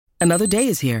Another day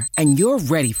is here, and you're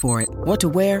ready for it. What to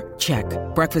wear? Check.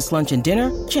 Breakfast, lunch, and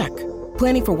dinner? Check.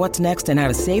 Planning for what's next and how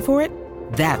to save for it?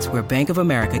 That's where Bank of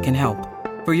America can help.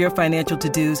 For your financial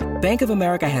to-dos, Bank of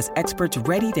America has experts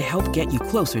ready to help get you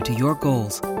closer to your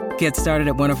goals. Get started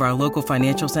at one of our local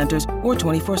financial centers or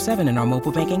 24/7 in our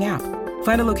mobile banking app.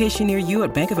 Find a location near you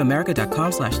at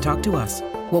bankofamerica.com/talktous.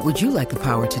 What would you like the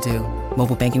power to do?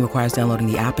 Mobile banking requires downloading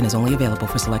the app and is only available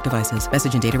for select devices.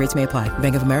 Message and data rates may apply.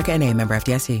 Bank of America N.A., member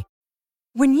FDIC.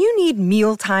 When you need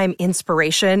mealtime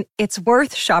inspiration, it's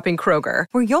worth shopping Kroger,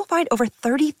 where you'll find over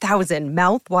 30,000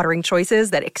 mouth-watering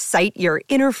choices that excite your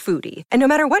inner foodie. And no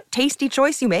matter what tasty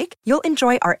choice you make, you'll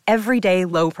enjoy our everyday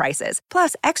low prices,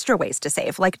 plus extra ways to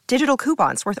save, like digital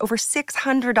coupons worth over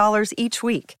 $600 each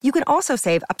week. You can also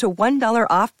save up to $1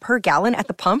 off per gallon at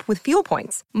the pump with fuel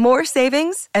points. More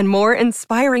savings and more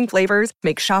inspiring flavors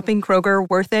make shopping Kroger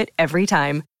worth it every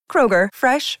time. Kroger,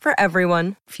 fresh for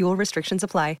everyone. Fuel restrictions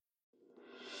apply.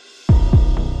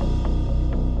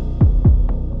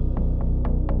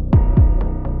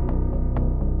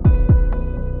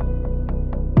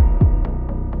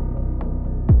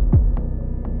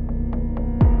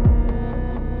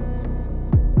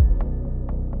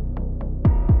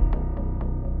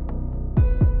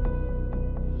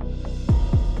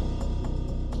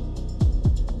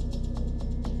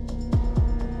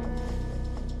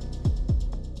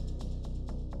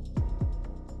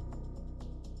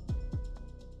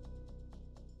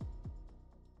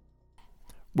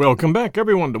 Welcome back,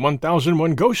 everyone, to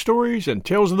 1001 Ghost Stories and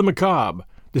Tales of the Macabre.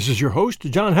 This is your host,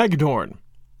 John Hagedorn.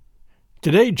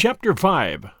 Today, Chapter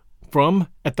 5, from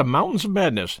At the Mountains of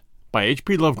Madness by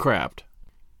H.P. Lovecraft.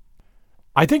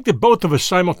 I think that both of us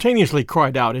simultaneously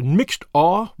cried out in mixed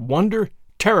awe, wonder,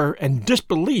 terror, and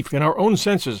disbelief in our own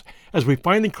senses as we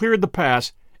finally cleared the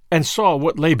pass and saw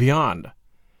what lay beyond.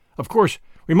 Of course,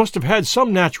 we must have had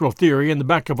some natural theory in the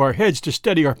back of our heads to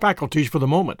steady our faculties for the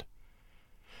moment.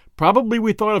 Probably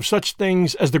we thought of such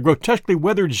things as the grotesquely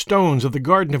weathered stones of the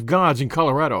Garden of Gods in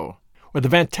Colorado, or the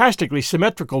fantastically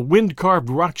symmetrical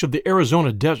wind-carved rocks of the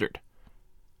Arizona desert.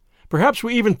 Perhaps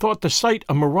we even thought the sight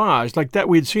a mirage like that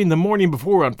we had seen the morning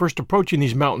before on first approaching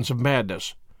these mountains of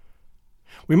madness.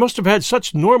 We must have had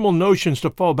such normal notions to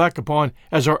fall back upon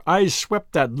as our eyes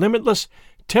swept that limitless,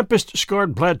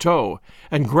 tempest-scarred plateau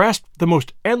and grasped the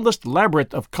most endless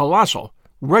labyrinth of colossal,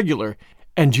 regular,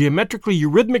 and geometrically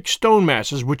eurythmic stone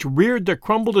masses which reared their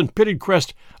crumbled and pitted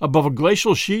crest above a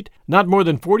glacial sheet not more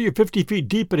than 40 or 50 feet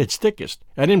deep at its thickest,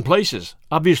 and in places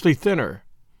obviously thinner.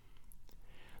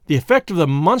 The effect of the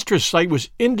monstrous sight was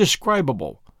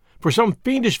indescribable, for some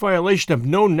fiendish violation of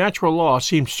known natural law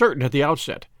seemed certain at the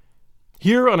outset.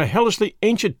 Here on a hellishly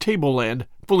ancient tableland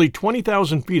fully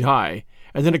 20,000 feet high,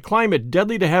 and in a climate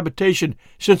deadly to habitation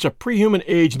since a pre-human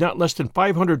age not less than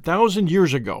 500,000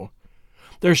 years ago,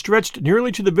 there stretched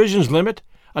nearly to the vision's limit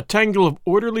a tangle of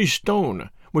orderly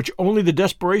stone, which only the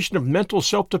desperation of mental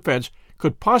self-defense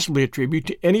could possibly attribute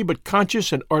to any but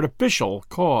conscious and artificial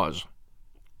cause.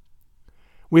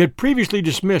 We had previously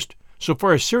dismissed, so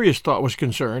far as serious thought was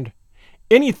concerned,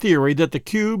 any theory that the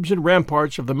cubes and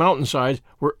ramparts of the mountainsides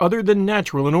were other than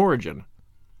natural in origin.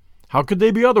 How could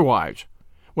they be otherwise,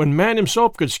 when man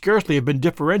himself could scarcely have been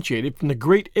differentiated from the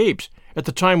great apes at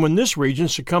the time when this region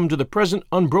succumbed to the present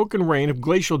unbroken reign of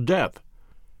glacial death?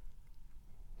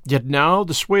 Yet now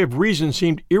the sway of reason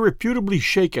seemed irrefutably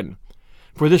shaken,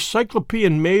 for this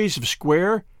cyclopean maze of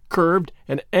square, curved,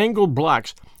 and angled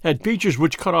blocks had features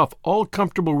which cut off all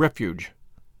comfortable refuge.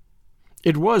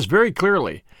 It was, very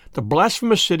clearly, the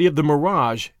blasphemous city of the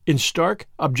mirage in stark,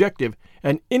 objective,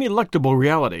 and ineluctable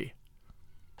reality.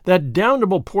 That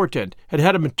damnable portent had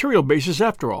had a material basis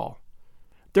after all.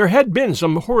 There had been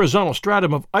some horizontal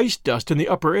stratum of ice dust in the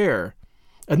upper air,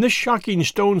 and this shocking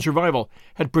stone survival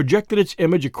had projected its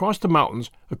image across the mountains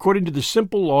according to the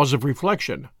simple laws of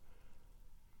reflection.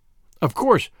 Of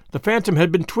course, the phantom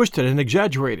had been twisted and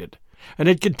exaggerated, and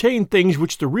had contained things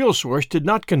which the real source did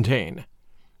not contain.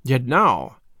 Yet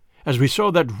now, as we saw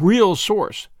that real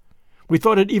source, we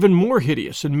thought it even more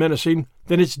hideous and menacing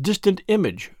than its distant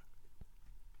image.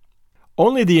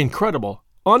 Only the incredible,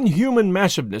 unhuman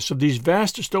massiveness of these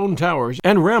vast stone towers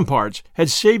and ramparts had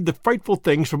saved the frightful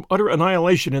things from utter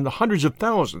annihilation in the hundreds of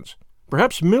thousands,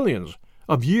 perhaps millions,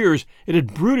 of years it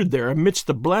had brooded there amidst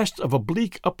the blasts of a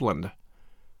bleak upland.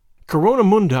 Corona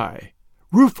Mundi,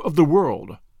 roof of the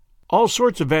world. All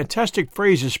sorts of fantastic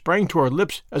phrases sprang to our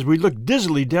lips as we looked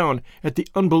dizzily down at the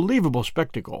unbelievable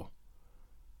spectacle.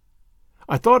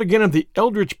 I thought again of the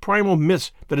eldritch primal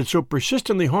myths that had so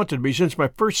persistently haunted me since my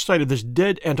first sight of this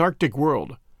dead Antarctic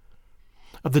world,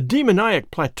 of the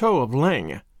demoniac plateau of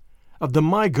Leng, of the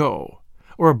Maigo,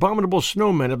 or abominable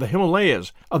snowmen of the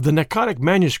Himalayas, of the Akkadic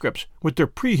manuscripts with their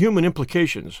pre-human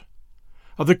implications,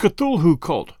 of the Cthulhu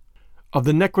cult, of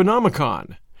the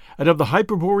Necronomicon, and of the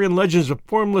Hyperborean legends of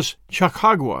formless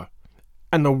Chakagwa,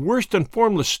 and the worst and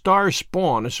formless star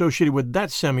spawn associated with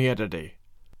that semi-entity.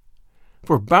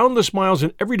 For boundless miles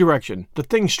in every direction, the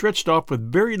thing stretched off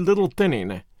with very little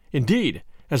thinning. Indeed,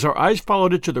 as our eyes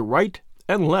followed it to the right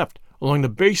and left along the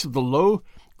base of the low,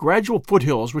 gradual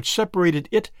foothills which separated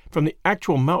it from the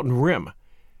actual mountain rim,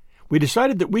 we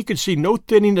decided that we could see no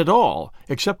thinning at all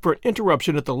except for an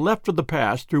interruption at the left of the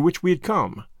pass through which we had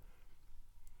come.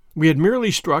 We had merely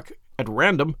struck, at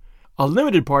random, a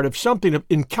limited part of something of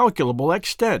incalculable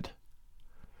extent.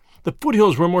 The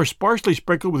foothills were more sparsely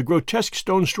sprinkled with grotesque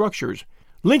stone structures,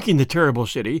 linking the terrible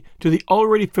city to the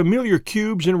already familiar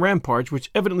cubes and ramparts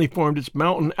which evidently formed its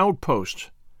mountain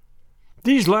outposts.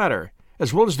 These latter,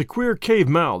 as well as the queer cave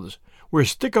mouths, were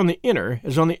as thick on the inner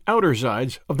as on the outer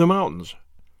sides of the mountains.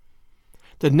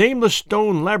 The nameless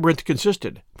stone labyrinth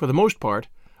consisted, for the most part,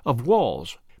 of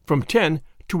walls from 10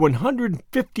 to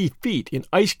 150 feet in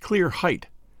ice-clear height,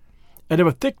 and of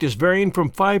a thickness varying from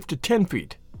 5 to 10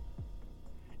 feet.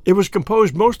 It was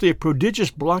composed mostly of prodigious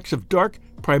blocks of dark,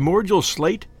 primordial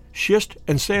slate, schist,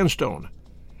 and sandstone,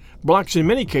 blocks in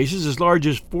many cases as large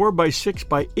as 4 by 6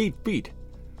 by 8 feet,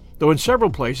 though in several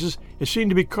places it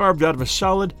seemed to be carved out of a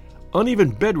solid,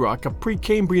 uneven bedrock of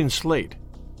Precambrian slate.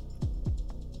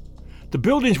 The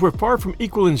buildings were far from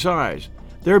equal in size,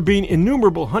 there being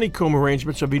innumerable honeycomb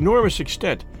arrangements of enormous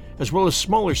extent, as well as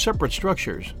smaller separate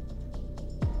structures.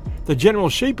 The general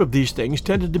shape of these things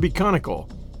tended to be conical,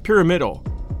 pyramidal,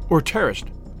 or terraced,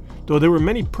 though there were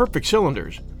many perfect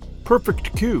cylinders,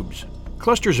 perfect cubes,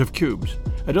 clusters of cubes,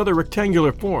 and other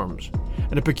rectangular forms,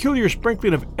 and a peculiar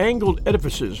sprinkling of angled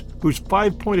edifices whose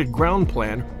five-pointed ground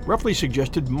plan roughly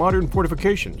suggested modern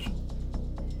fortifications.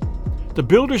 The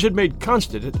builders had made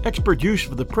constant and expert use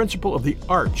of the principle of the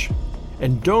arch,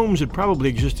 and domes had probably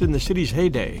existed in the city's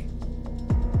heyday.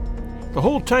 The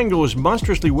whole tangle was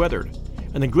monstrously weathered,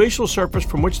 and the glacial surface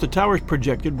from which the towers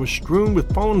projected was strewn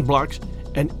with fallen blocks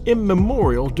and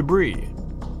immemorial debris.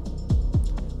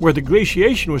 Where the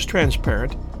glaciation was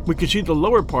transparent, we could see the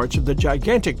lower parts of the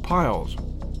gigantic piles,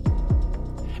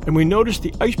 and we noticed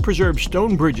the ice-preserved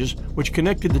stone bridges which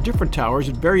connected the different towers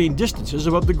at varying distances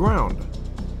above the ground.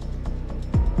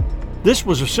 This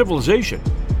was a civilization,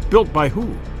 built by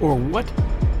who or what?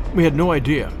 We had no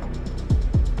idea.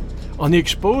 On the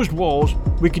exposed walls,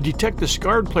 we could detect the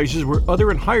scarred places where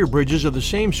other and higher bridges of the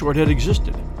same sort had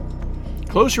existed.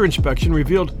 Closer inspection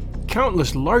revealed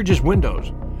countless largest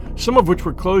windows, some of which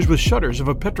were closed with shutters of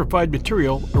a petrified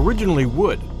material, originally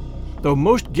wood, though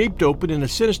most gaped open in a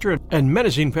sinister and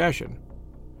menacing fashion.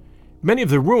 Many of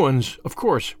the ruins, of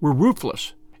course, were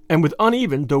roofless, and with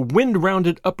uneven though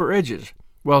wind-rounded upper edges,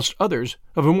 whilst others,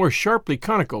 of a more sharply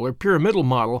conical or pyramidal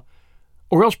model,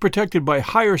 or else protected by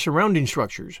higher surrounding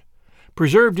structures,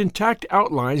 preserved intact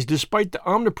outlines despite the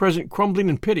omnipresent crumbling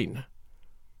and pitting.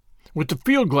 With the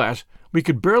field glass, we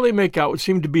could barely make out what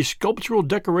seemed to be sculptural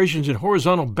decorations in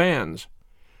horizontal bands,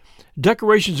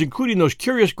 decorations including those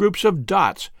curious groups of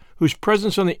dots whose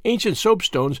presence on the ancient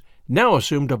soapstones now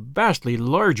assumed a vastly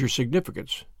larger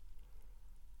significance.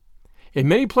 In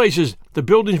many places, the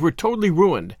buildings were totally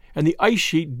ruined and the ice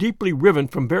sheet deeply riven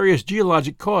from various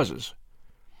geologic causes.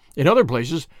 In other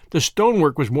places, the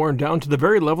stonework was worn down to the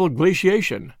very level of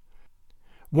glaciation.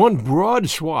 One broad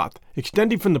swath,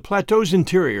 extending from the plateau's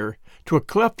interior to a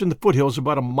cleft in the foothills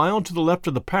about a mile to the left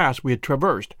of the pass we had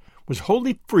traversed, was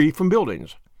wholly free from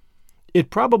buildings. It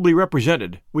probably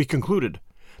represented, we concluded,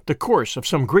 the course of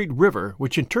some great river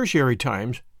which in tertiary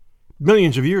times,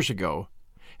 millions of years ago,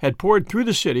 had poured through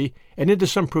the city and into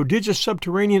some prodigious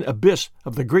subterranean abyss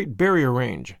of the Great Barrier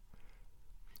Range.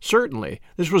 Certainly,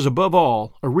 this was above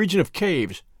all a region of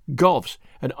caves, gulfs,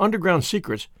 and underground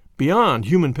secrets beyond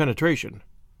human penetration.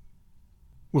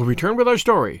 We'll return with our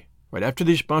story right after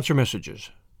these sponsor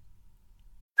messages.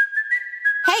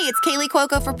 Hey, it's Kaylee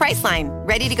Cuoco for Priceline.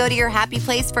 Ready to go to your happy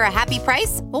place for a happy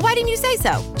price? Well, why didn't you say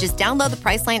so? Just download the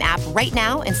Priceline app right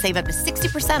now and save up to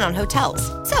 60% on hotels.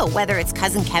 So whether it's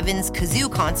Cousin Kevin's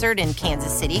Kazoo Concert in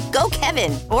Kansas City, go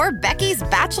Kevin, or Becky's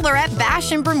Bachelorette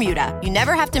Bash in Bermuda, you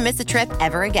never have to miss a trip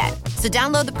ever again. So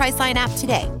download the Priceline app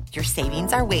today. Your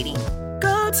savings are waiting.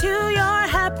 Go to your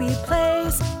happy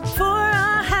place for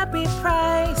a happy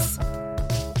price.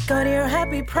 Go to your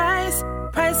happy price,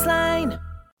 Priceline.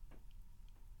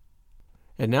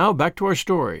 And now back to our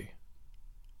story.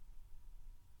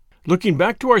 Looking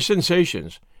back to our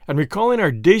sensations and recalling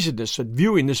our dazedness at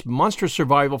viewing this monstrous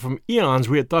survival from eons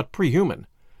we had thought pre-human,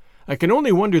 I can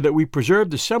only wonder that we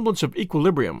preserved the semblance of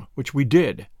equilibrium, which we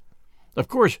did. Of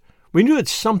course, we knew that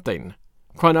something,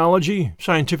 chronology,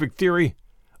 scientific theory,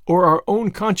 or our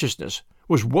own consciousness,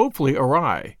 was woefully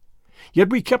awry. Yet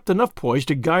we kept enough poise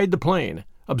to guide the plane,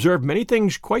 observe many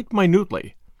things quite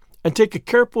minutely, and take a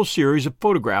careful series of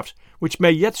photographs which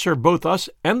may yet serve both us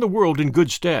and the world in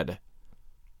good stead.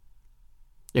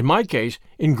 In my case,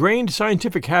 ingrained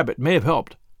scientific habit may have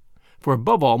helped, for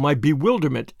above all my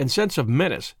bewilderment and sense of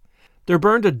menace, there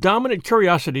burned a dominant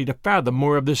curiosity to fathom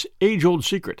more of this age-old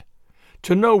secret,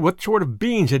 to know what sort of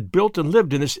beings had built and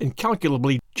lived in this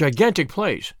incalculably gigantic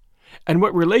place, and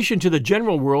what relation to the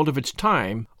general world of its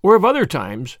time, or of other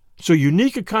times, so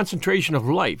unique a concentration of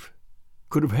life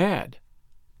could have had.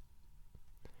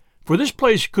 For this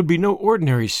place could be no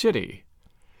ordinary city.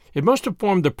 It must have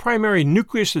formed the primary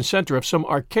nucleus and center of some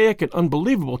archaic and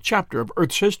unbelievable chapter of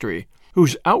Earth's history,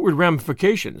 whose outward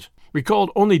ramifications,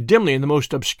 recalled only dimly in the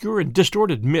most obscure and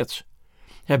distorted myths,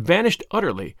 have vanished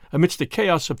utterly amidst the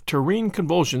chaos of terrene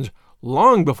convulsions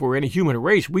long before any human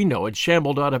race we know had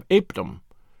shambled out of apedom.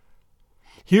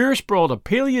 Here sprawled a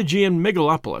Paleogean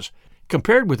megalopolis,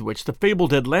 compared with which the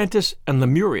fabled Atlantis and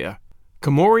Lemuria,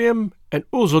 Camorium and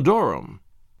Uzodorum,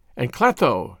 and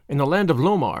Clatho in the land of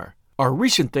Lomar, are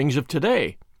recent things of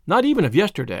today, not even of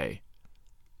yesterday.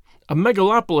 A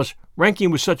megalopolis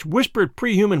ranking with such whispered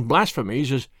pre-human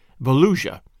blasphemies as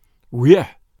Volusia, Rieh,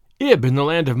 Ib in the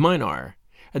land of Minar,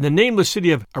 and the nameless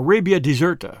city of Arabia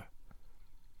Deserta.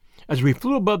 As we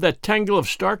flew above that tangle of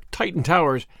stark Titan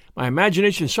towers, my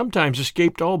imagination sometimes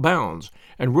escaped all bounds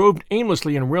and roved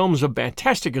aimlessly in realms of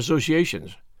fantastic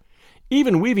associations,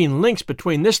 even weaving links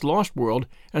between this lost world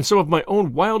and some of my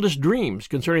own wildest dreams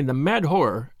concerning the mad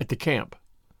horror at the camp.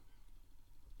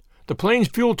 The plane's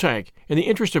fuel tank, in the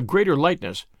interest of greater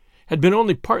lightness, had been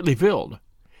only partly filled,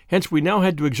 hence we now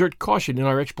had to exert caution in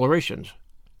our explorations.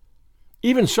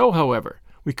 Even so, however,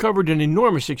 we covered an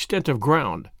enormous extent of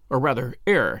ground, or rather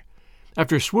air,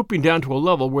 after swooping down to a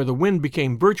level where the wind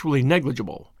became virtually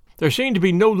negligible. There seemed to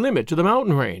be no limit to the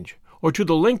mountain range, or to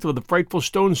the length of the frightful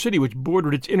stone city which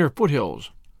bordered its inner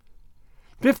foothills.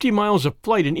 50 miles of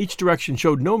flight in each direction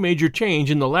showed no major change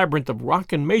in the labyrinth of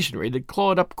rock and masonry that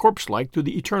clawed up corpse-like through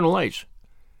the eternal ice.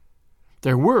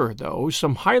 There were, though,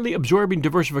 some highly absorbing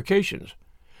diversifications,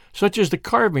 such as the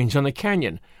carvings on the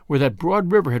canyon where that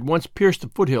broad river had once pierced the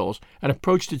foothills and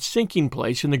approached its sinking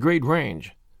place in the Great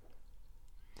Range.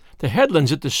 The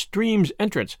headlands at the stream's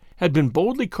entrance had been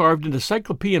boldly carved into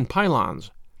cyclopean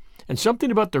pylons, and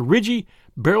something about the ridgy,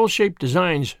 barrel-shaped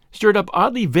designs stirred up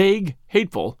oddly vague,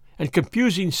 hateful, and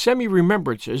confusing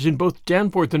semi-remembrances in both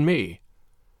Danforth and me.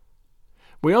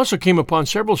 We also came upon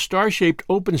several star-shaped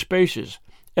open spaces,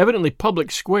 evidently public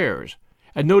squares,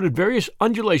 and noted various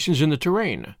undulations in the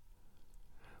terrain.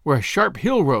 Where a sharp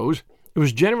hill rose, it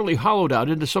was generally hollowed out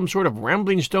into some sort of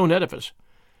rambling stone edifice,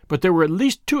 but there were at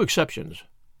least 2 exceptions.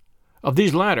 Of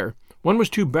these latter, one was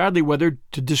too badly weathered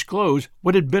to disclose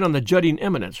what had been on the jutting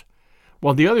eminence,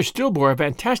 while the other still bore a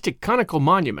fantastic conical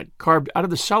monument carved out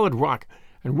of the solid rock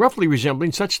and roughly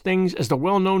resembling such things as the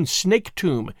well-known Snake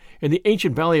Tomb in the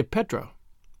ancient valley of Petra.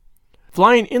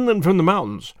 Flying inland from the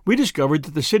mountains, we discovered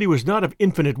that the city was not of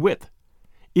infinite width,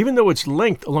 even though its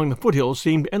length along the foothills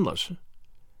seemed endless.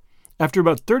 After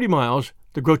about 30 miles,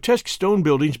 the grotesque stone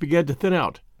buildings began to thin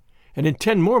out, and in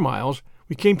 10 more miles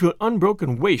we came to an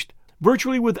unbroken waste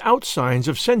virtually without signs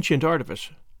of sentient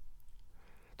artifice.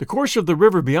 The course of the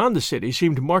river beyond the city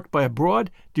seemed marked by a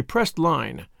broad, depressed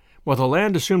line, while the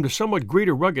land assumed a somewhat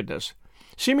greater ruggedness,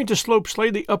 seeming to slope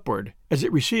slightly upward as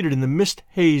it receded in the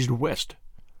mist-hazed west.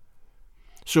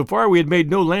 So far we had made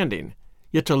no landing,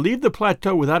 yet to leave the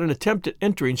plateau without an attempt at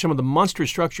entering some of the monstrous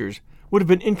structures would have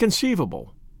been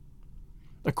inconceivable.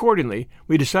 Accordingly,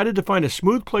 we decided to find a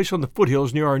smooth place on the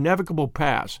foothills near our navigable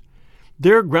pass,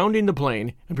 there grounding the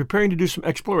plane and preparing to do some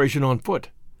exploration on foot.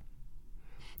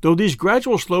 Though these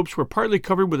gradual slopes were partly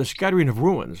covered with a scattering of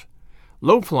ruins,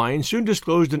 low flying soon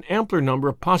disclosed an ampler number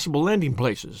of possible landing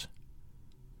places.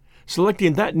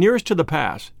 Selecting that nearest to the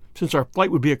pass, since our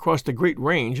flight would be across the Great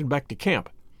Range and back to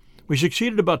camp, we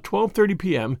succeeded about 12:30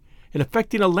 p.m. in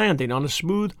effecting a landing on a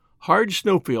smooth, hard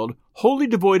snowfield wholly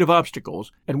devoid of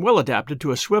obstacles and well adapted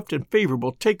to a swift and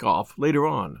favorable takeoff later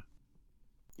on.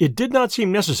 It did not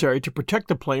seem necessary to protect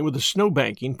the plane with a snow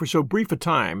banking for so brief a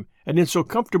time and in so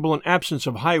comfortable an absence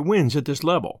of high winds at this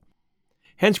level.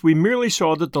 Hence we merely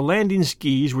saw that the landing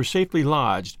skis were safely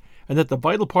lodged and that the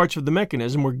vital parts of the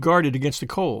mechanism were guarded against the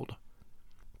cold.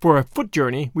 For our foot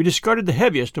journey, we discarded the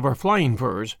heaviest of our flying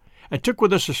furs and took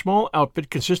with us a small outfit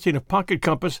consisting of pocket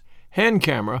compass, hand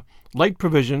camera, light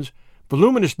provisions,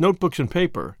 voluminous notebooks and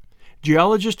paper,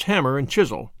 geologist's hammer and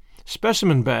chisel,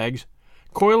 specimen bags,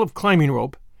 coil of climbing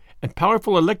rope, and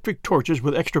powerful electric torches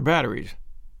with extra batteries.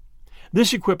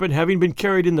 This equipment having been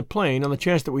carried in the plane on the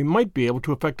chance that we might be able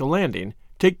to effect a landing,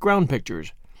 take ground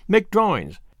pictures, make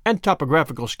drawings and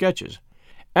topographical sketches,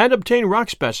 and obtain rock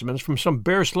specimens from some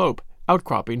bare slope,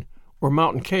 outcropping, or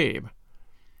mountain cave.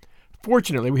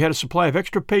 Fortunately, we had a supply of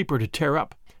extra paper to tear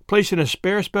up, place in a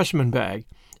spare specimen bag,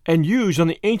 and use on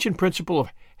the ancient principle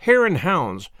of hare and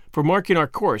hounds for marking our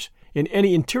course in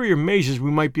any interior mazes we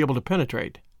might be able to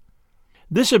penetrate.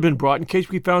 This had been brought in case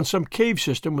we found some cave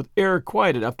system with air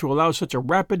quiet enough to allow such a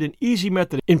rapid and easy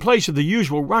method in place of the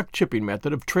usual rock-chipping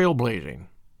method of trailblazing.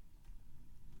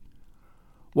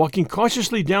 Walking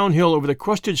cautiously downhill over the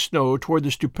crusted snow toward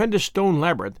the stupendous stone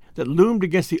labyrinth that loomed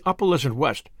against the opalescent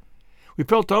west, we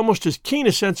felt almost as keen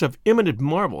a sense of imminent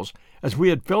marvels as we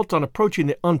had felt on approaching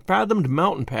the unfathomed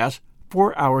mountain pass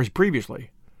 4 hours previously.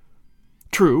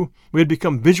 True, we had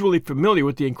become visually familiar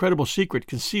with the incredible secret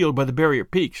concealed by the barrier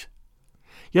peaks.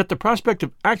 Yet the prospect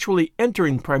of actually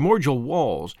entering primordial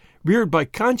walls reared by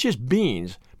conscious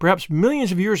beings, perhaps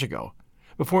millions of years ago,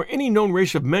 before any known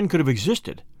race of men could have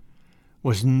existed,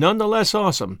 was none the less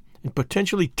awesome and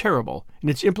potentially terrible in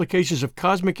its implications of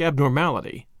cosmic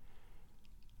abnormality.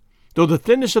 Though the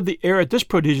thinness of the air at this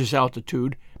prodigious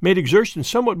altitude made exertion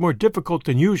somewhat more difficult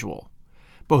than usual,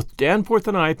 both Danforth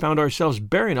and I found ourselves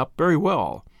bearing up very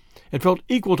well, and felt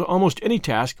equal to almost any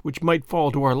task which might fall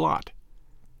to our lot.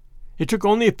 It took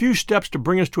only a few steps to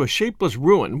bring us to a shapeless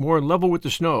ruin more level with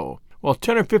the snow, while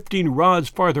 10 or 15 rods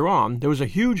farther on there was a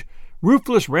huge,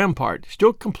 roofless rampart,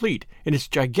 still complete in its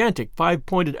gigantic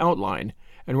 5-pointed outline,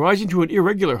 and rising to an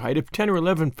irregular height of 10 or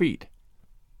 11 feet.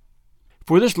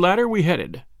 For this latter we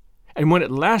headed, and when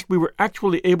at last we were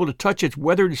actually able to touch its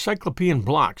weathered cyclopean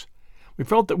blocks, we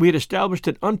felt that we had established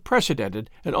an unprecedented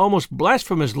and almost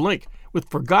blasphemous link with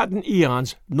forgotten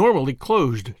eons normally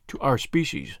closed to our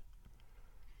species.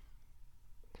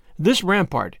 This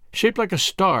rampart, shaped like a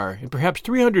star and perhaps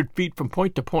 300 feet from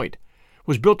point to point,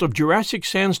 was built of Jurassic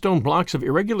sandstone blocks of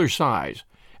irregular size,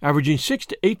 averaging 6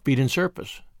 to 8 feet in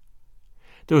surface.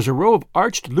 There was a row of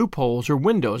arched loopholes or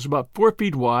windows about 4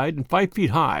 feet wide and 5 feet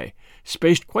high,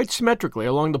 spaced quite symmetrically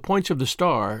along the points of the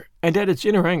star and at its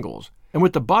inner angles, and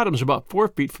with the bottoms about 4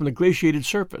 feet from the glaciated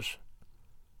surface.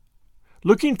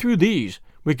 Looking through these,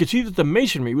 we could see that the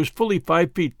masonry was fully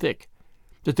 5 feet thick,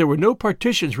 that there were no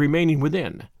partitions remaining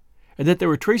within, and that there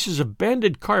were traces of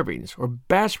banded carvings or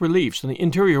bas-reliefs on the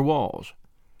interior walls.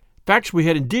 Facts we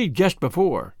had indeed guessed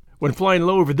before, when flying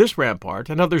low over this rampart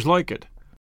and others like it.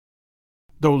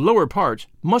 Though lower parts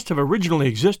must have originally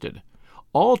existed,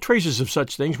 all traces of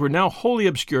such things were now wholly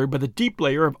obscured by the deep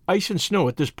layer of ice and snow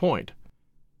at this point.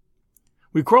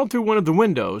 We crawled through one of the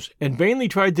windows and vainly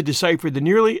tried to decipher the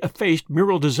nearly effaced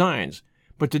mural designs,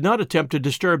 but did not attempt to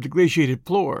disturb the glaciated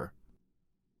floor.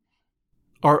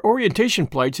 Our orientation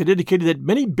flights had indicated that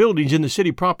many buildings in the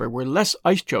city proper were less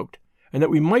ice-choked, and that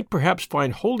we might perhaps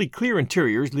find wholly clear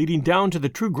interiors leading down to the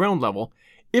true ground level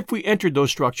if we entered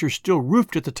those structures still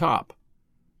roofed at the top.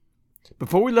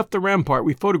 Before we left the rampart,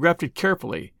 we photographed it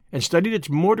carefully and studied its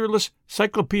mortarless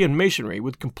cyclopean masonry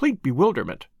with complete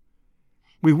bewilderment.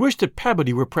 We wished that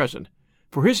Pabodie were present,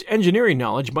 for his engineering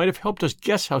knowledge might have helped us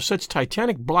guess how such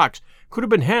titanic blocks could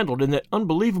have been handled in that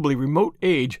unbelievably remote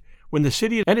age when the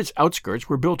city and its outskirts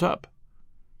were built up.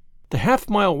 The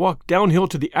half-mile walk downhill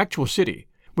to the actual city,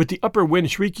 with the upper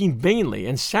wind shrieking vainly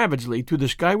and savagely through the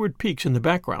skyward peaks in the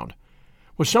background,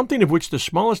 was something of which the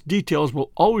smallest details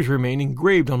will always remain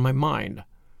engraved on my mind.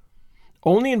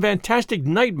 Only in fantastic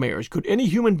nightmares could any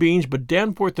human beings but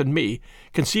Danforth and me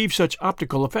conceive such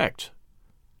optical effects.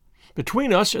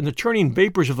 Between us and the churning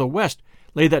vapors of the west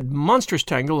lay that monstrous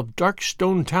tangle of dark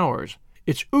stone towers,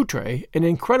 its outre and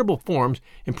incredible forms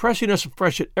impressing us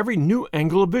afresh at every new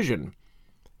angle of vision.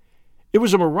 It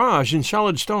was a mirage in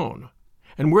solid stone,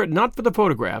 and were it not for the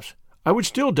photographs, I would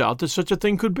still doubt that such a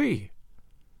thing could be.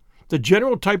 The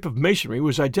general type of masonry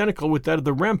was identical with that of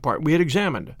the rampart we had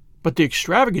examined, but the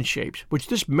extravagant shapes which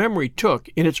this memory took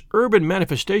in its urban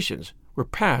manifestations were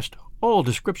past all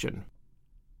description.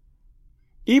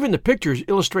 Even the pictures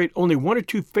illustrate only 1 or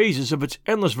 2 phases of its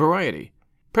endless variety,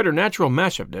 preternatural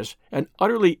massiveness, and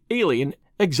utterly alien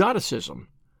exoticism.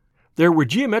 There were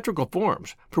geometrical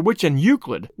forms for which an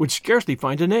Euclid would scarcely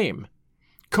find a name,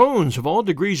 cones of all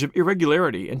degrees of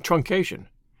irregularity and truncation,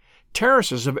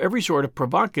 terraces of every sort of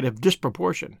provocative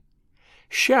disproportion,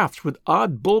 shafts with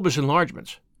odd bulbous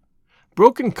enlargements,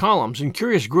 broken columns in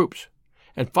curious groups,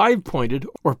 and 5-pointed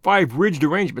or 5-ridged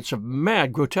arrangements of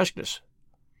mad grotesqueness.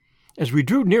 As we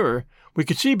drew nearer, we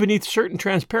could see beneath certain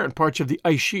transparent parts of the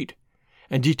ice sheet,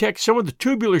 and detect some of the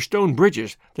tubular stone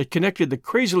bridges that connected the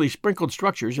crazily sprinkled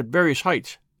structures at various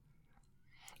heights.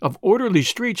 Of orderly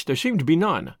streets there seemed to be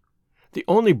none, the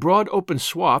only broad open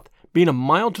swath being a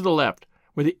mile to the left,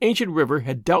 where the ancient river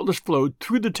had doubtless flowed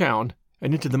through the town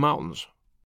and into the mountains.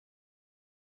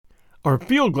 Our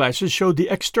field glasses showed the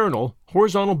external,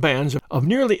 horizontal bands of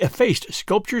nearly effaced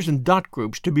sculptures and dot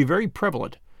groups to be very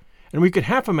prevalent, and we could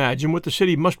half imagine what the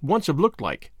city must once have looked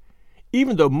like,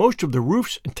 even though most of the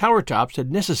roofs and tower tops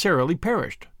had necessarily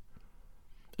perished.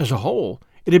 As a whole,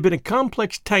 it had been a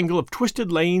complex tangle of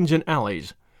twisted lanes and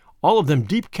alleys, all of them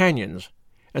deep canyons,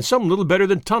 and some little better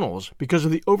than tunnels because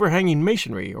of the overhanging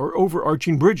masonry or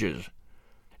overarching bridges.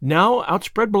 Now,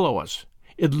 outspread below us,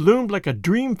 it loomed like a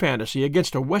dream fantasy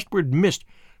against a westward mist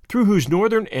through whose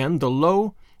northern end the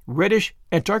low, reddish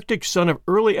Antarctic sun of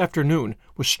early afternoon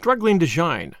was struggling to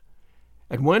shine.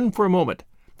 And when, for a moment,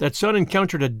 that sun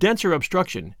encountered a denser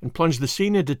obstruction and plunged the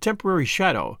scene into temporary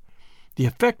shadow, the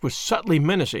effect was subtly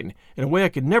menacing in a way I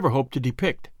could never hope to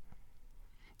depict.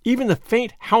 Even the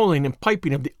faint howling and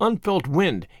piping of the unfelt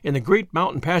wind in the great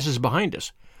mountain passes behind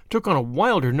us took on a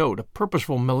wilder note of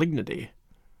purposeful malignity.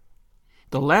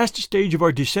 The last stage of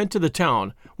our descent to the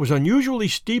town was unusually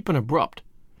steep and abrupt,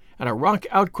 and a rock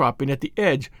outcropping at the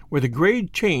edge where the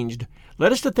grade changed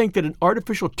led us to think that an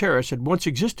artificial terrace had once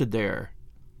existed there.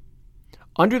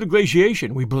 Under the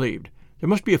glaciation, we believed, there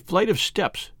must be a flight of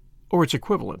steps, or its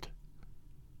equivalent.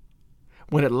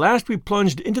 When at last we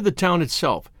plunged into the town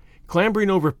itself, clambering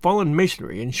over fallen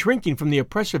masonry and shrinking from the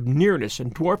oppressive nearness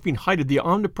and dwarfing height of the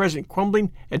omnipresent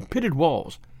crumbling and pitted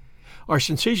walls, our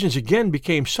sensations again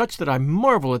became such that I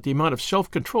marvel at the amount of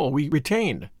self-control we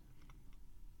retained.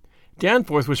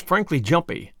 Danforth was frankly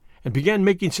jumpy, and began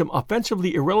making some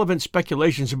offensively irrelevant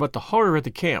speculations about the horror at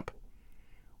the camp,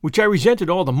 which I resented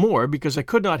all the more because I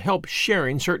could not help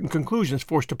sharing certain conclusions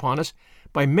forced upon us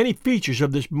by many features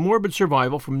of this morbid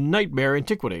survival from nightmare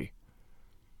antiquity.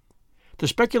 The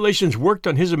speculations worked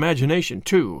on his imagination,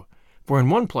 too, for in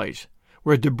one place,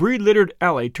 where a debris-littered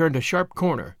alley turned a sharp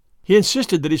corner, he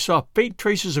insisted that he saw faint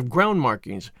traces of ground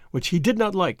markings, which he did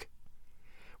not like,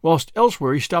 whilst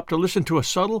elsewhere he stopped to listen to a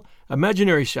subtle,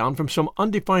 imaginary sound from some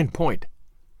undefined point.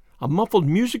 A muffled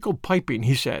musical piping,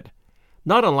 he said,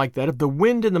 not unlike that of the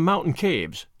wind in the mountain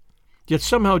caves, yet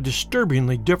somehow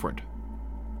disturbingly different.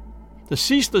 The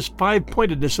ceaseless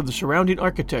five-pointedness of the surrounding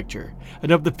architecture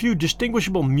and of the few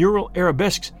distinguishable mural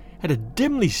arabesques had a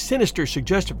dimly sinister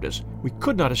suggestiveness we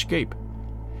could not escape,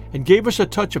 and gave us a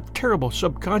touch of terrible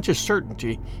subconscious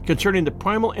certainty concerning the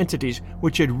primal entities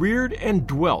which had reared and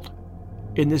dwelt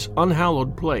in this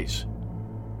unhallowed place.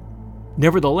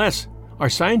 Nevertheless, our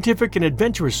scientific and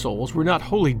adventurous souls were not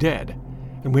wholly dead,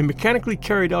 and we mechanically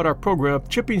carried out our program of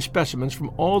chipping specimens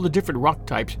from all the different rock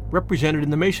types represented in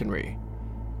the masonry.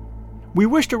 We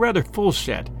wished a rather full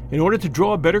set in order to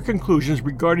draw better conclusions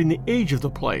regarding the age of the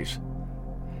place.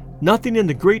 Nothing in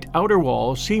the great outer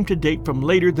walls seemed to date from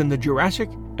later than the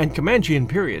Jurassic and Comanchean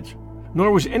periods,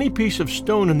 nor was any piece of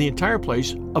stone in the entire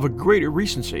place of a greater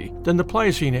recency than the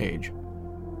Pliocene age.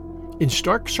 In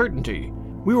stark certainty,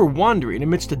 we were wandering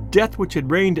amidst a death which had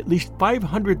reigned at least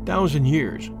 500,000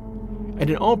 years, and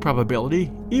in all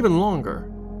probability even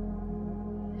longer.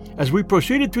 As we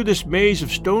proceeded through this maze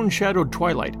of stone-shadowed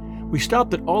twilight, we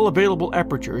stopped at all available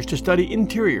apertures to study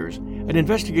interiors and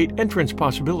investigate entrance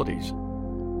possibilities.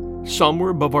 Some were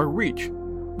above our reach,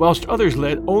 whilst others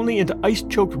led only into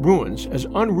ice-choked ruins as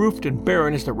unroofed and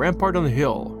barren as the rampart on the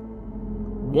hill.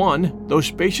 One, though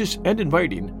spacious and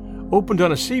inviting, opened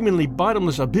on a seemingly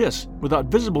bottomless abyss without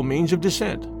visible means of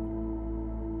descent.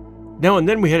 Now and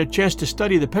then we had a chance to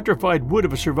study the petrified wood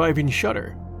of a surviving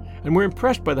shutter, and were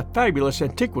impressed by the fabulous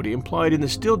antiquity implied in the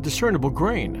still discernible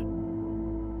grain.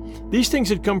 These things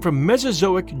had come from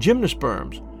Mesozoic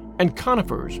gymnosperms and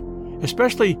conifers,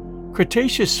 especially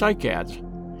Cretaceous cycads,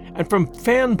 and from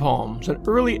fan palms and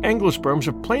early angiosperms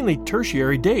of plainly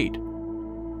tertiary date.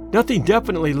 Nothing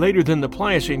definitely later than the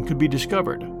Pliocene could be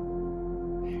discovered.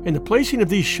 In the placing of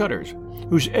these shutters,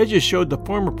 whose edges showed the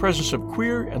former presence of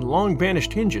queer and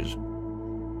long-vanished hinges,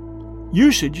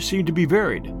 usage seemed to be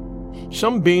varied,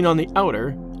 some being on the outer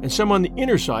and some on the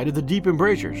inner side of the deep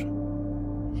embrasures.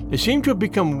 They seemed to have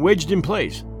become wedged in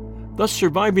place, thus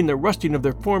surviving the rusting of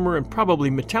their former and probably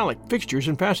metallic fixtures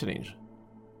and fastenings.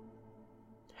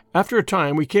 After a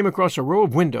time we came across a row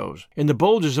of windows in the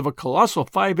bulges of a colossal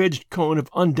five-edged cone of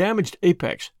undamaged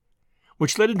apex,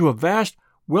 which led into a vast,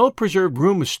 well-preserved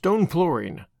room with stone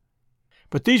flooring.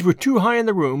 But these were too high in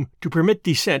the room to permit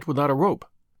descent without a rope.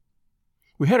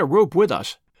 We had a rope with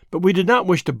us, but we did not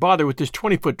wish to bother with this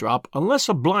 20-foot drop unless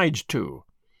obliged to,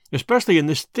 especially in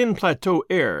this thin plateau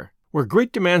air, where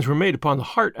great demands were made upon the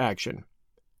heart action.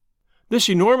 This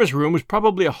enormous room was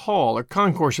probably a hall or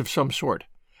concourse of some sort,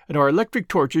 and our electric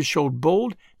torches showed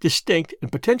bold, distinct, and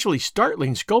potentially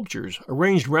startling sculptures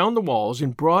arranged round the walls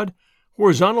in broad,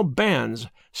 horizontal bands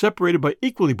separated by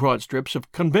equally broad strips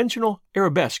of conventional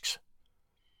arabesques.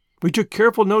 We took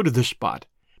careful note of this spot,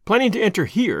 planning to enter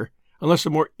here unless a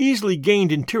more easily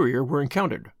gained interior were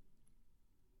encountered.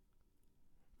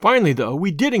 Finally, though,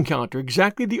 we did encounter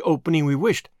exactly the opening we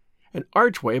wished, an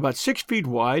archway about 6 feet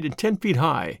wide and 10 feet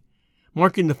high,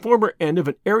 marking the former end of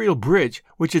an aerial bridge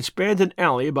which had spanned an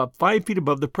alley about 5 feet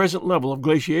above the present level of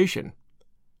glaciation.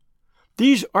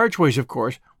 These archways, of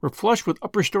course, were flush with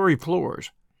upper-story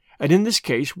floors, and in this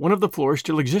case one of the floors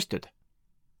still existed.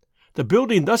 The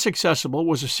building thus accessible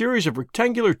was a series of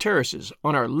rectangular terraces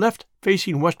on our left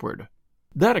facing westward.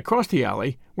 That across the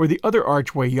alley, where the other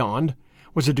archway yawned,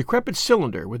 was a decrepit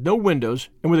cylinder with no windows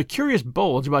and with a curious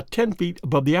bulge about 10 feet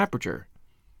above the aperture.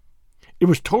 It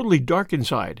was totally dark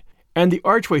inside, and the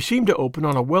archway seemed to open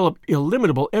on a well of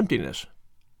illimitable emptiness.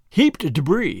 Heaped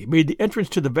debris made the entrance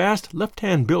to the vast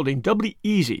left-hand building doubly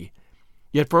easy,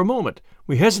 yet for a moment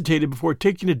we hesitated before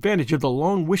taking advantage of the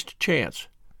long-wished chance.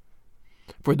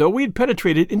 For though we had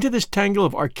penetrated into this tangle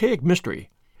of archaic mystery,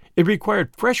 it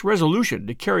required fresh resolution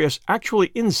to carry us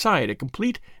actually inside a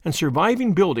complete and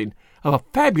surviving building of a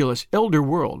fabulous elder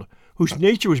world whose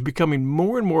nature was becoming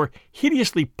more and more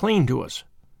hideously plain to us.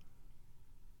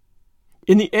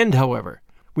 In the end, however,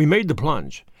 we made the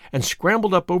plunge and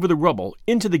scrambled up over the rubble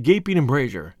into the gaping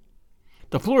embrasure.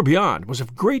 The floor beyond was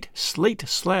of great slate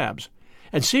slabs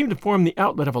and seemed to form the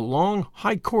outlet of a long,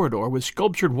 high corridor with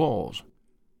sculptured walls.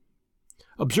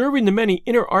 Observing the many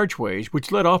inner archways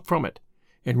which led off from it,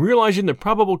 and realizing the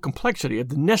probable complexity of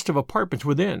the nest of apartments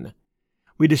within,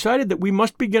 we decided that we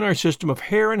must begin our system of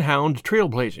hare and hound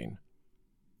trailblazing.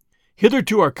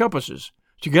 Hitherto our compasses,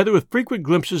 together with frequent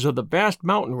glimpses of the vast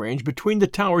mountain range between the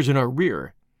towers in our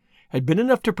rear, had been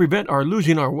enough to prevent our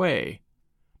losing our way,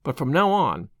 but from now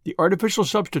on the artificial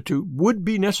substitute would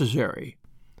be necessary.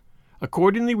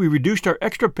 Accordingly, we reduced our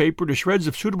extra paper to shreds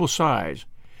of suitable size,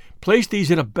 placed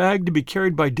these in a bag to be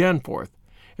carried by Danforth,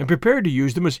 and prepared to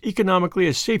use them as economically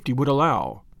as safety would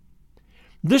allow.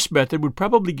 This method would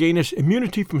probably gain us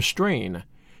immunity from strain,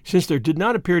 since there did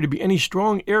not appear to be any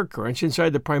strong air currents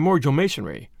inside the primordial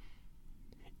masonry.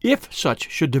 If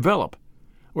such should develop,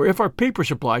 or if our paper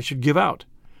supply should give out,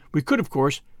 we could, of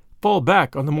course, fall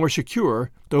back on the more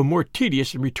secure, though more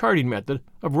tedious and retarding method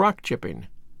of rock chipping.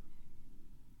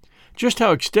 Just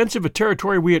how extensive a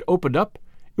territory we had opened up,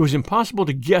 it was impossible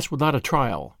to guess without a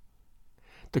trial.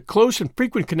 The close and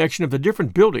frequent connection of the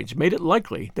different buildings made it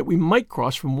likely that we might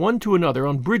cross from one to another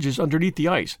on bridges underneath the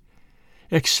ice,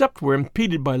 except where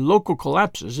impeded by local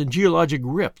collapses and geologic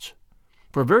rifts,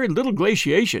 for very little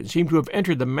glaciation seemed to have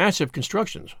entered the massive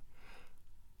constructions.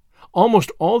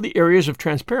 Almost all the areas of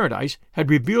transparent ice had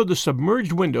revealed the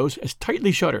submerged windows as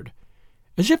tightly shuttered,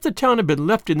 as if the town had been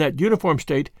left in that uniform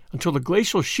state until the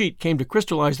glacial sheet came to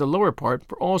crystallize the lower part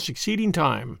for all succeeding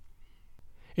time.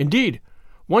 Indeed,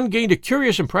 one gained a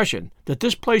curious impression that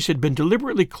this place had been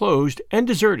deliberately closed and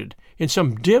deserted in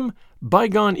some dim,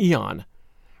 bygone eon,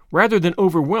 rather than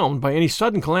overwhelmed by any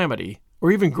sudden calamity or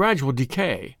even gradual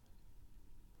decay.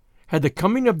 Had the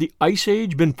coming of the Ice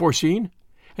Age been foreseen,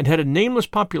 and had a nameless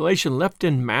population left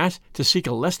en masse to seek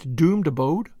a less doomed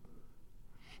abode?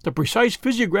 The precise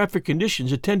physiographic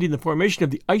conditions attending the formation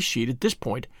of the ice sheet at this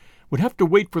point would have to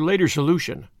wait for later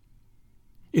solution.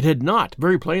 It had not,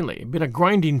 very plainly, been a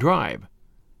grinding drive.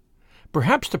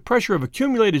 Perhaps the pressure of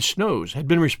accumulated snows had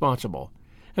been responsible,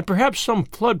 and perhaps some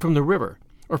flood from the river,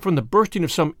 or from the bursting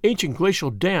of some ancient glacial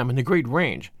dam in the Great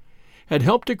Range, had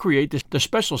helped to create the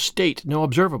special state now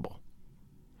observable.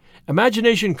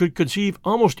 Imagination could conceive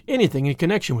almost anything in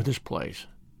connection with this place.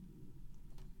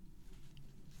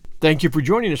 Thank you for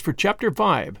joining us for Chapter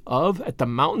 5 of At the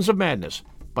Mountains of Madness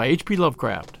by H.P.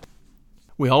 Lovecraft.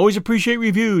 We always appreciate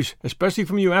reviews, especially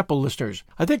from you Apple listeners.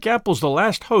 I think Apple's the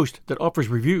last host that offers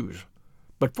reviews.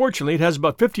 But fortunately, it has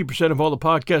about 50% of all the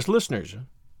podcast listeners.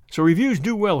 So reviews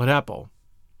do well at Apple.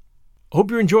 I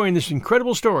hope you're enjoying this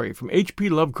incredible story from H.P.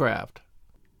 Lovecraft.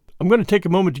 I'm going to take a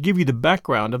moment to give you the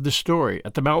background of this story,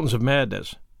 At the Mountains of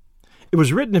Madness. It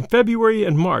was written in February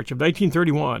and March of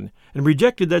 1931 and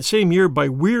rejected that same year by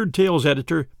Weird Tales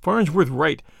editor Farnsworth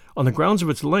Wright on the grounds of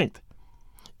its length.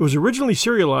 It was originally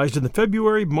serialized in the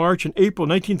February, March, and April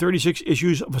 1936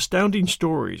 issues of Astounding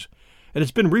Stories, and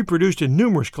it's been reproduced in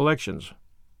numerous collections.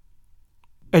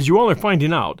 As you all are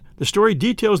finding out, the story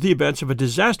details the events of a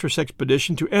disastrous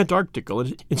expedition to Antarctica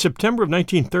in September of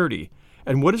 1930,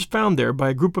 and what is found there by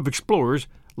a group of explorers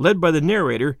led by the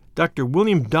narrator, Dr.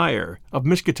 William Dyer of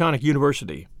Miskatonic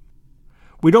University.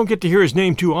 We don't get to hear his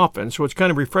name too often, so it's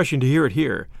kind of refreshing to hear it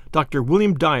here. Dr.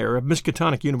 William Dyer of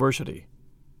Miskatonic University.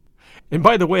 And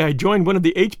by the way, I joined one of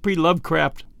the H.P.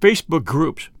 Lovecraft Facebook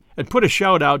groups and put a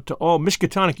shout out to all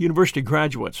Miskatonic University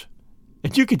graduates.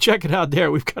 And you can check it out there.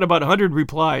 We've got about 100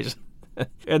 replies.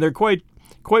 And they're quite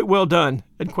well done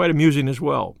and quite amusing as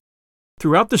well.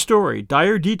 Throughout the story,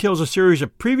 Dyer details a series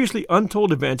of previously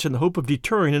untold events in the hope of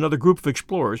deterring another group of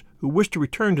explorers who wish to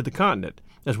return to the continent,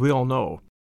 as we all know.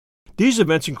 These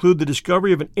events include the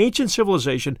discovery of an ancient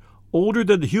civilization older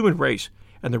than the human race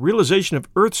and the realization of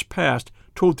Earth's past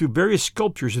told through various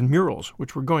sculptures and murals,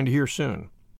 which we're going to hear soon.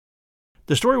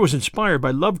 The story was inspired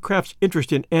by Lovecraft's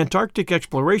interest in Antarctic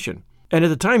exploration, and at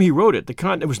the time he wrote it, the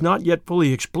continent was not yet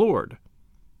fully explored.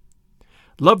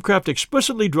 Lovecraft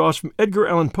explicitly draws from Edgar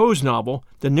Allan Poe's novel,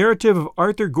 The Narrative of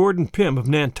Arthur Gordon Pym of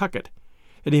Nantucket,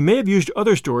 and he may have used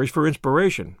other stories for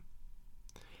inspiration.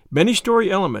 Many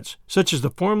story elements, such as the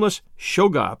formless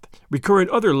Shoggoth, recur in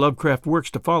other Lovecraft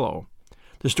works to follow.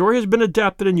 The story has been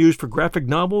adapted and used for graphic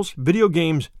novels, video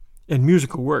games, and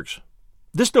musical works.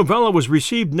 This novella was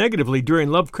received negatively during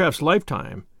Lovecraft's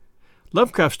lifetime.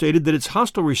 Lovecraft stated that its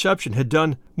hostile reception had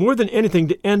done more than anything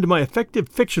to end my effective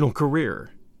fictional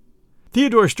career.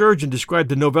 Theodore Sturgeon described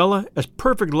the novella as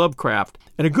perfect Lovecraft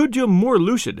and a good deal more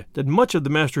lucid than much of the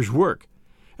master's work,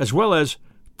 as well as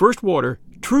first water,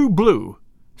 true blue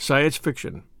science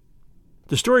fiction.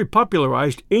 The story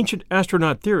popularized ancient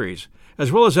astronaut theories,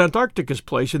 as well as Antarctica's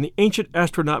place in the ancient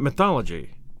astronaut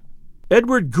mythology.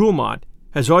 Edward Guillemot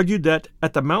has argued that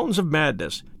At the Mountains of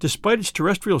Madness, despite its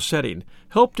terrestrial setting,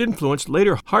 helped influence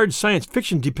later hard science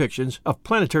fiction depictions of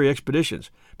planetary expeditions,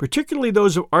 particularly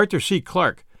those of Arthur C.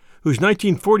 Clarke, whose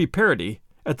 1940 parody,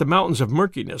 At the Mountains of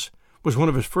Murkiness, was one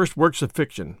of his first works of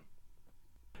fiction.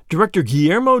 Director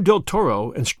Guillermo del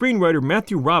Toro and screenwriter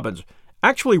Matthew Robbins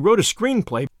actually wrote a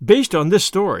screenplay based on this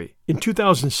story in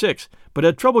 2006, but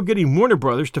had trouble getting Warner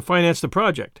Brothers to finance the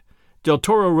project. Del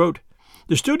Toro wrote,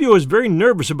 "The studio is very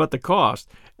nervous about the cost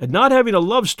and not having a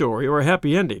love story or a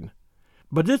happy ending,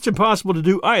 but it's impossible to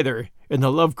do either in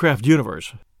the Lovecraft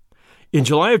universe." In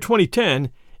July of 2010,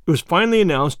 it was finally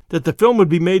announced that the film would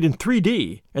be made in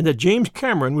 3D and that James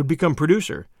Cameron would become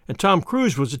producer, and Tom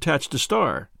Cruise was attached to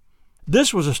star.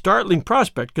 This was a startling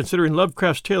prospect considering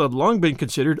Lovecraft's tale had long been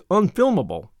considered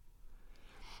unfilmable.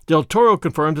 Del Toro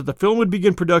confirmed that the film would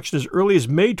begin production as early as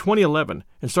May 2011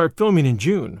 and start filming in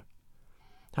June.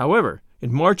 However,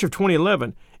 in March of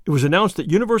 2011, it was announced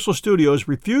that Universal Studios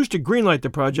refused to greenlight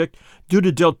the project due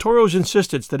to Del Toro's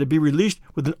insistence that it be released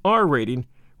with an R rating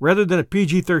rather than a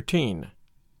PG-13.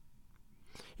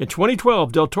 In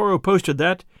 2012, Del Toro posted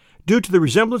that, due to the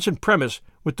resemblance in premise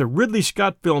with the Ridley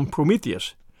Scott film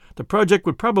Prometheus, the project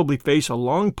would probably face a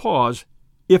long pause,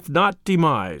 if not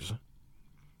demise.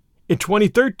 In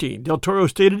 2013, Del Toro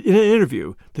stated in an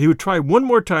interview that he would try one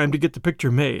more time to get the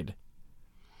picture made.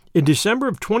 In December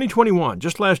of 2021,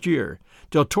 just last year,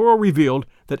 Del Toro revealed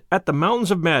that At the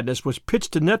Mountains of Madness was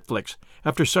pitched to Netflix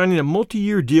after signing a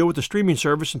multi-year deal with the streaming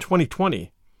service in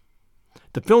 2020.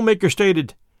 The filmmaker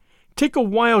stated, "Take a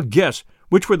wild guess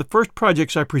which were the first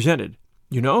projects I presented.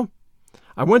 You know?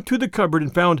 I went through the cupboard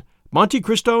and found Monte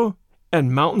Cristo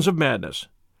and Mountains of Madness.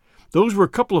 Those were a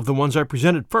couple of the ones I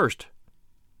presented first."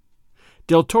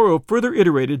 Del Toro further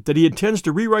iterated that he intends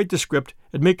to rewrite the script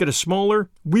and make it a smaller,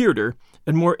 weirder,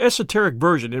 and more esoteric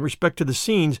version in respect to the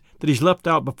scenes that he's left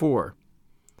out before.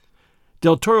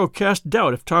 Del Toro cast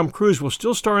doubt if Tom Cruise will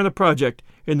still star in the project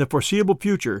in the foreseeable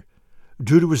future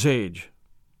due to his age.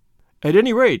 At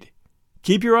any rate,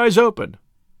 keep your eyes open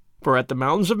for At the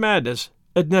Mountains of Madness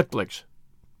at Netflix.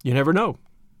 You never know.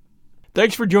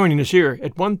 Thanks for joining us here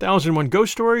at 1001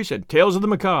 Ghost Stories and Tales of the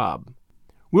Macabre.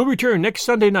 We'll return next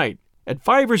Sunday night at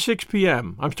 5 or 6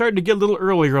 p.m. I'm starting to get a little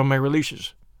earlier on my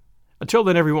releases. Until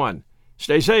then, everyone,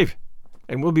 stay safe,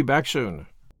 and we'll be back soon.